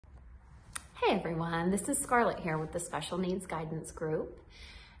Hey everyone, this is Scarlett here with the Special Needs Guidance Group,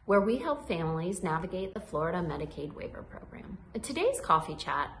 where we help families navigate the Florida Medicaid Waiver program. In today's coffee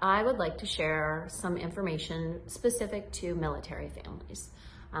chat, I would like to share some information specific to military families.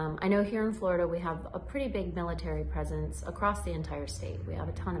 I know here in Florida we have a pretty big military presence across the entire state. We have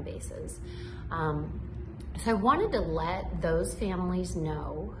a ton of bases. So I wanted to let those families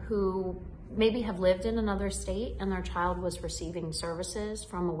know who maybe have lived in another state and their child was receiving services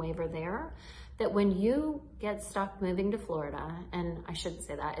from a waiver there, that when you get stuck moving to Florida, and I shouldn't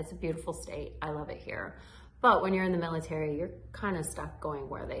say that, it's a beautiful state, I love it here, but when you're in the military, you're kind of stuck going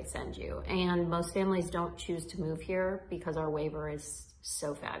where they send you. And most families don't choose to move here because our waiver is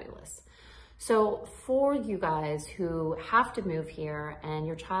so fabulous. So for you guys who have to move here and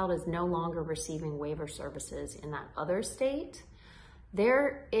your child is no longer receiving waiver services in that other state,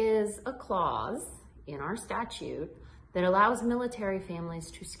 there is a clause in our statute that allows military families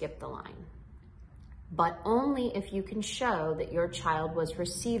to skip the line, but only if you can show that your child was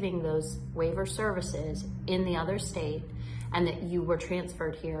receiving those waiver services in the other state and that you were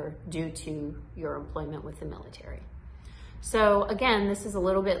transferred here due to your employment with the military. So again, this is a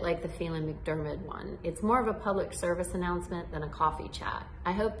little bit like the Phelan McDermott one. It's more of a public service announcement than a coffee chat.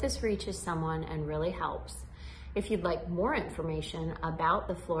 I hope this reaches someone and really helps. If you'd like more information about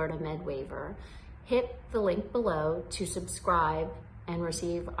the Florida Med Waiver, hit the link below to subscribe and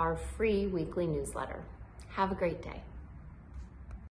receive our free weekly newsletter. Have a great day.